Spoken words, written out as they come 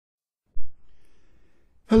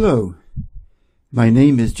Hello, my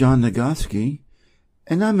name is John Nagoski,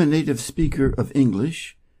 and I'm a native speaker of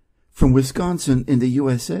English from Wisconsin in the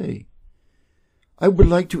USA. I would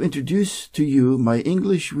like to introduce to you my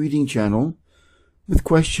English reading channel with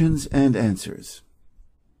questions and answers.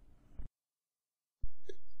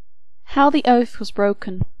 How the Oath was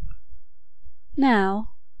Broken.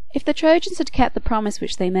 Now, if the Trojans had kept the promise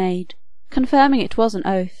which they made, confirming it was an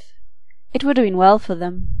oath, it would have been well for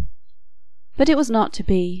them. But it was not to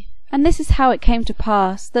be, and this is how it came to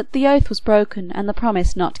pass that the oath was broken and the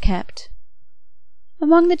promise not kept.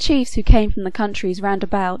 Among the chiefs who came from the countries round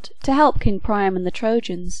about to help King Priam and the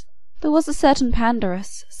Trojans, there was a certain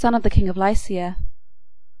Pandarus, son of the king of Lycia.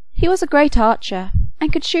 He was a great archer,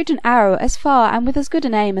 and could shoot an arrow as far and with as good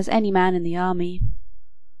an aim as any man in the army.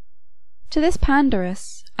 To this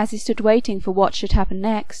Pandarus, as he stood waiting for what should happen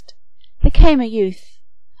next, there came a youth,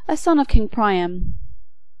 a son of King Priam.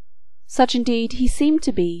 Such indeed he seemed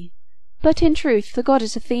to be, but in truth the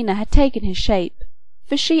goddess Athena had taken his shape,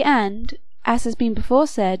 for she and, as has been before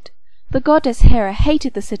said, the goddess Hera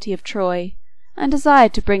hated the city of Troy, and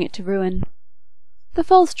desired to bring it to ruin. The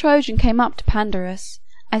false Trojan came up to Pandarus,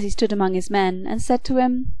 as he stood among his men, and said to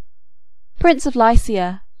him, "Prince of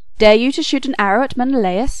Lycia, dare you to shoot an arrow at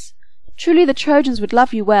Menelaus? Truly the Trojans would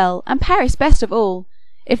love you well, and Paris best of all,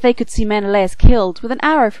 if they could see Menelaus killed with an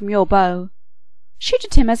arrow from your bow. Shoot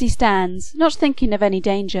at him as he stands, not thinking of any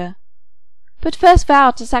danger. But first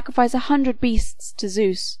vow to sacrifice 100 beasts to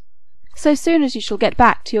Zeus, so soon as you shall get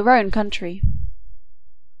back to your own country."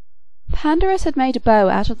 Pandarus had made a bow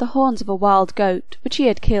out of the horns of a wild goat which he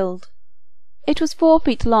had killed. It was 4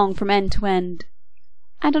 feet long from end to end,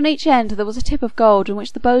 and on each end there was a tip of gold on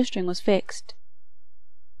which the bowstring was fixed.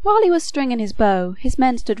 While he was stringing his bow, his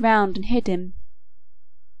men stood round and hid him.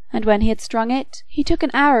 And when he had strung it, he took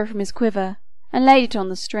an arrow from his quiver, and laid it on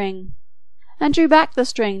the string, and drew back the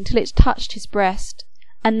string till it touched his breast,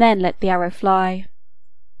 and then let the arrow fly.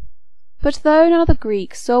 But though none of the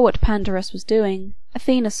Greeks saw what Pandarus was doing,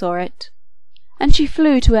 Athena saw it, and she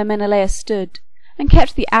flew to where Menelaus stood, and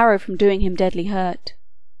kept the arrow from doing him deadly hurt.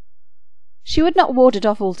 She would not ward it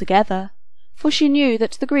off altogether, for she knew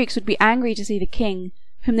that the Greeks would be angry to see the king,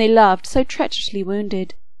 whom they loved, so treacherously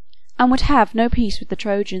wounded, and would have no peace with the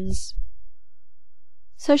Trojans.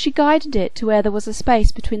 So she guided it to where there was a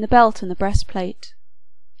space between the belt and the breastplate.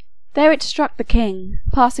 There it struck the king,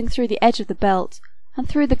 passing through the edge of the belt, and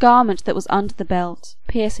through the garment that was under the belt,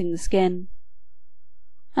 piercing the skin.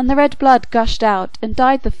 And the red blood gushed out, and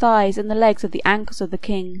dyed the thighs and the legs of the ankles of the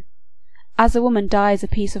king, as a woman dyes a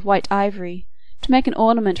piece of white ivory, to make an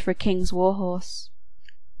ornament for a king's war-horse.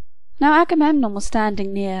 Now Agamemnon was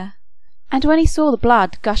standing near, and when he saw the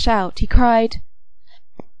blood gush out, he cried,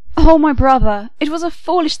 "Oh, my brother, it was a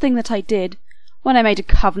foolish thing that I did, when I made a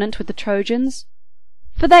covenant with the Trojans.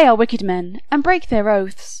 For they are wicked men, and break their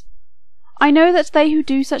oaths. I know that they who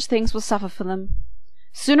do such things will suffer for them.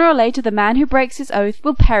 Sooner or later the man who breaks his oath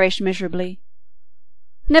will perish miserably.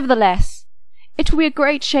 Nevertheless, it will be a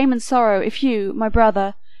great shame and sorrow if you, my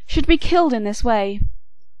brother, should be killed in this way.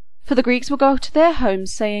 For the Greeks will go to their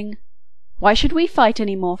homes, saying, 'Why should we fight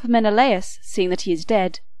any more for Menelaus, seeing that he is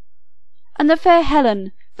dead?' And the fair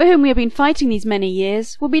Helen, for whom we have been fighting these many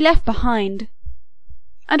years, will be left behind.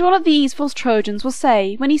 And one of these false Trojans will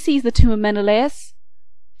say, when he sees the tomb of Menelaus,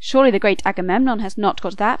 'Surely the great Agamemnon has not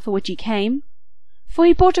got that for which he came, for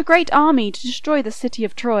he brought a great army to destroy the city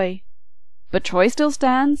of Troy. But Troy still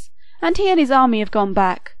stands, and he and his army have gone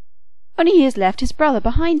back, only he has left his brother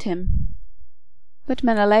behind him.' But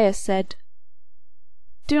Menelaus said,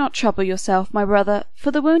 'Do not trouble yourself, my brother, for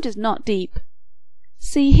the wound is not deep.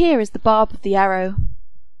 See, here is the barb of the arrow.'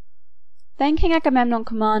 Then King Agamemnon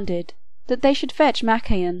commanded that they should fetch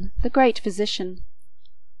Machaon, the great physician.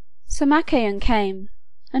 So Machaon came,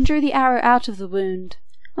 and drew the arrow out of the wound,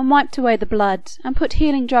 and wiped away the blood, and put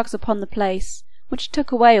healing drugs upon the place, which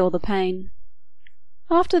took away all the pain.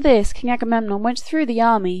 After this King Agamemnon went through the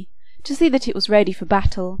army, to see that it was ready for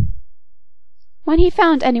battle. When he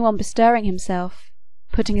found any one bestirring himself,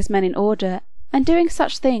 putting his men in order, and doing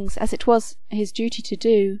such things as it was his duty to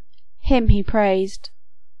do, him he praised.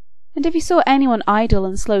 And if he saw any one idle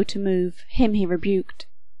and slow to move, him he rebuked.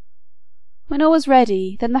 When all was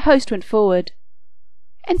ready, then the host went forward.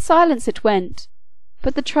 In silence it went,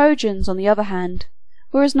 but the Trojans, on the other hand,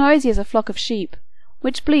 were as noisy as a flock of sheep,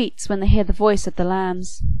 which bleats when they hear the voice of the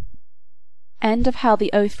lambs. End of How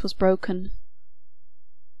the Oath was Broken.